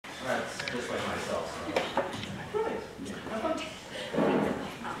That's just like myself.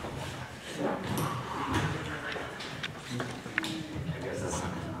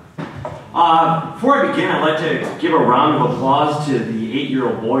 Before I begin, I'd like to give a round of applause to the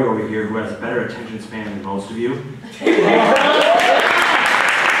 8-year-old boy over here who has a better attention span than most of you.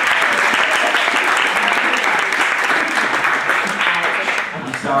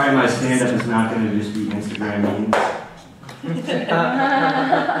 I'm sorry, my stand-up is not going to just be Instagram memes.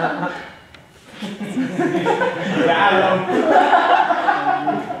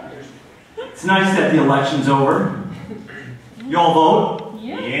 It's nice that the election's over. You all vote?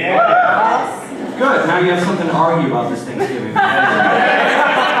 Yeah. Good. Now you have something to argue about this Thanksgiving. A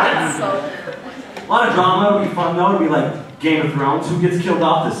lot of drama. It'd be fun though. It'd be like Game of Thrones. Who gets killed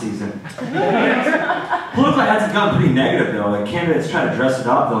off this season? Political ads have gotten pretty negative though. Like candidates try to dress it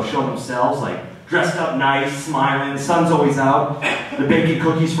up. They'll show themselves like dressed up nice, smiling. The sun's always out. They're baking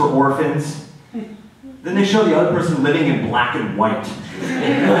cookies for orphans. Then they show the other person living in black and white.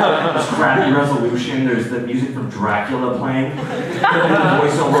 There's crappy resolution, there's the music from Dracula playing, and the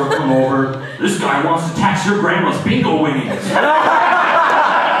voiceover will come over, this guy wants to tax your grandma's bingo winnings.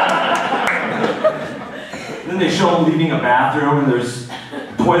 Then they show him leaving a bathroom and there's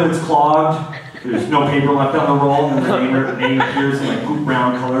toilets clogged, there's no paper left on the roll, and then the name appears in like poop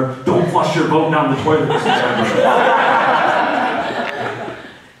brown color, don't flush your vote down the toilet.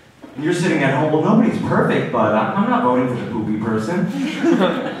 And you're sitting at home, well, nobody's perfect, but I'm not voting for the poopy person.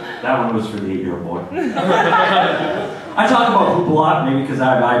 That one was for the 8-year-old boy. I talk about poop a lot, maybe because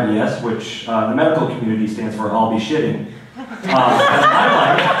I have IBS, which the medical community stands for I'll be shitting. But in my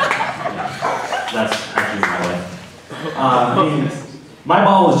life, that's actually my life. I mean, my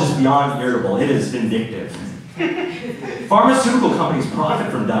bowel is just beyond irritable. It is vindictive. Pharmaceutical companies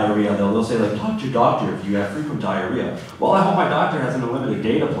profit from diarrhea, though. They'll say, like, talk to your doctor if you have frequent diarrhea. Well, I hope my doctor has an unlimited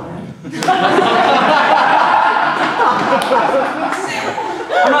data plan. I'm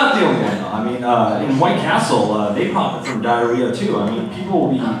not the only one, though. I mean, in White Castle, they profit from diarrhea, too. I mean, people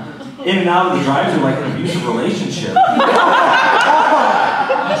will be in and out of the drive-thru like an abusive relationship.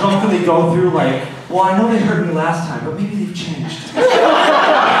 Drunkenly go through, like, well, I know they hurt me last time, but maybe they've changed.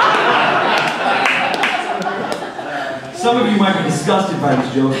 Some of you might be disgusted by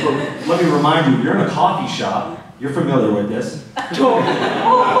these jokes, but let me remind you, you're in a coffee shop. You're familiar with this.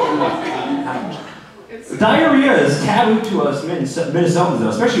 Diarrhea is taboo to us Minnesotans,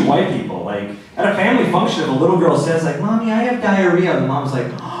 especially white people. Like, at a family function, if a little girl says, like, Mommy, I have diarrhea, and the mom's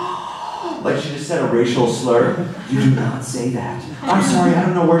like, oh, like she just said a racial slur. You do not say that. I'm sorry, I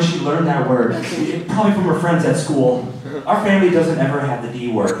don't know where she learned that word. Probably from her friends at school. Our family doesn't ever have the D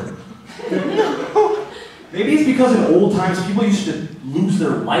word. Maybe it's because in old times people used to lose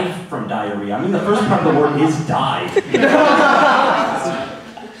their life from diarrhea. I mean, the first part of the word is die.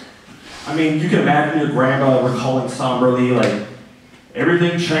 I mean, you can imagine your grandma recalling somberly, like,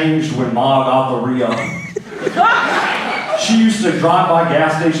 everything changed when Ma got the Rhea. She used to drive by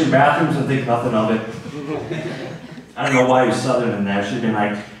gas station bathrooms and think nothing of it. I don't know why you're southern in that. She'd been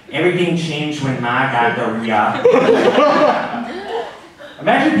like, everything changed when Ma got the Rhea.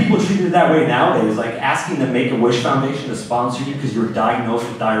 Imagine people treated that way nowadays, like asking the Make-A-Wish Foundation to sponsor you because you were diagnosed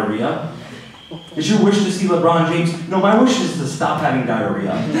with diarrhea. Is your wish to see LeBron James? No, my wish is to stop having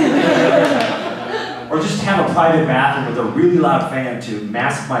diarrhea. Or just have a private bathroom with a really loud fan to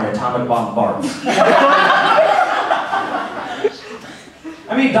mask my atomic bomb farts.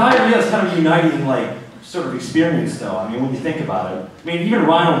 I mean, diarrhea is kind of a uniting, like, sort of experience, though. I mean, when you think about it. I mean, even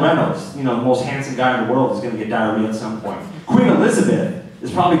Ryan Reynolds, you know, the most handsome guy in the world, is going to get diarrhea at some point. Queen Elizabeth is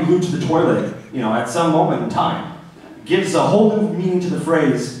probably glued to the toilet, you know, at some moment in time. Gives a whole new meaning to the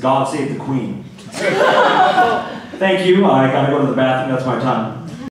phrase, God save the Queen. Thank you, I gotta go to the bathroom, that's my time.